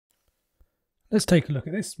Let's take a look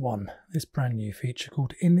at this brand new feature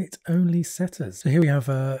called init-only setters. So here we have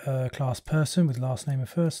a class person with last name and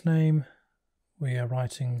first name. We're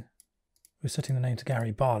setting the name to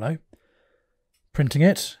Gary Barlow, printing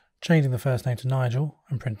it, changing the first name to Nigel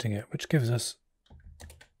and printing it, which gives us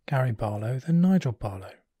Gary Barlow, then Nigel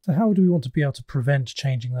Barlow. So how do we want to be able to prevent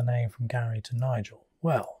changing the name from Gary to Nigel?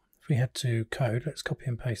 Well, if we head to code, let's copy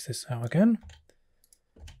and paste this out again.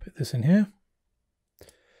 Put this in here.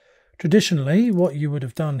 Traditionally, what you would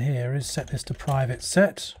have done here is set this to private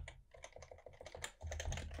set.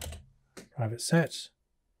 Private set,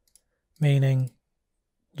 meaning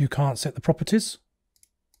you can't set the properties.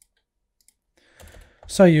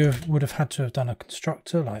 So you would have had to have done a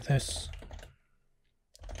constructor like this.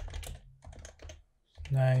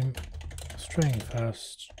 Name, string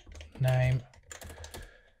first, name,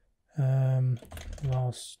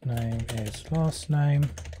 last name is last name.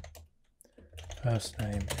 First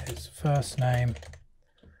name is first name,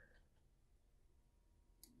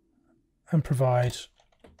 and provide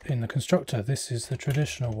in the constructor. This is the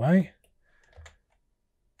traditional way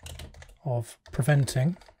of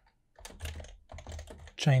preventing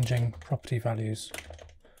changing property values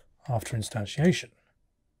after instantiation.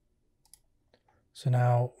 So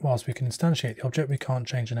now, whilst we can instantiate the object, we can't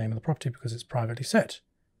change the name of the property because it's privately set.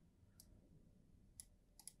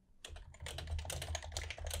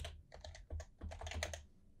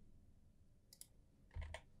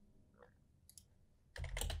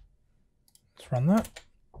 Run that,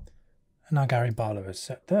 and now Gary Barlow is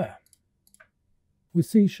set there. With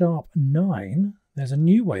C#9, there's a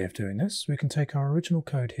new way of doing this. We can take our original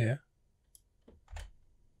code here,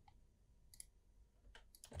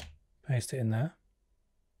 paste it in there.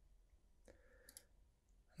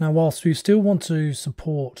 Now, whilst we still want to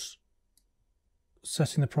support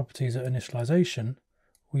setting the properties at initialization,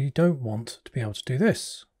 we don't want to be able to do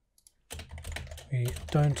this. We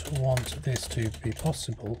don't want this to be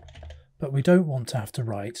possible. But we don't want to have to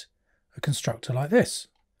write a constructor like this.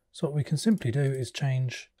 So what we can simply do is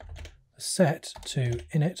change the set to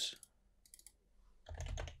init,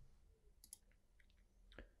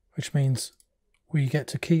 which means we get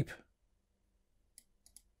to keep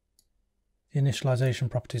the initialization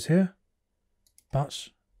properties here, but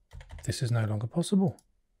this is no longer possible.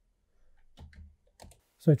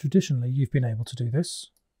 So traditionally you've been able to do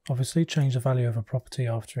this. Obviously change the value of a property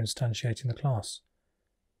after instantiating the class.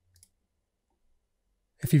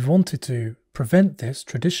 If you've wanted to prevent this,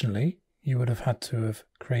 traditionally, you would have had to have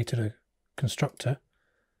created a constructor,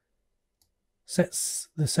 sets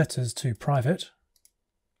the setters to private,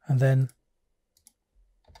 and then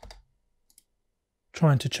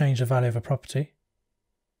trying to change the value of a property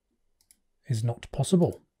is not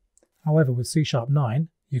possible. However, with C#9,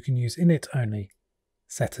 you can use init-only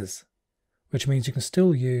setters, which means you can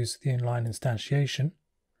still use the inline instantiation,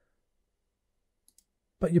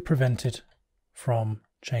 but you're prevented from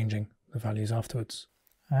changing the values afterwards.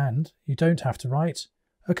 And you don't have to write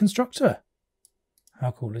a constructor.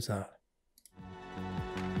 How cool is that?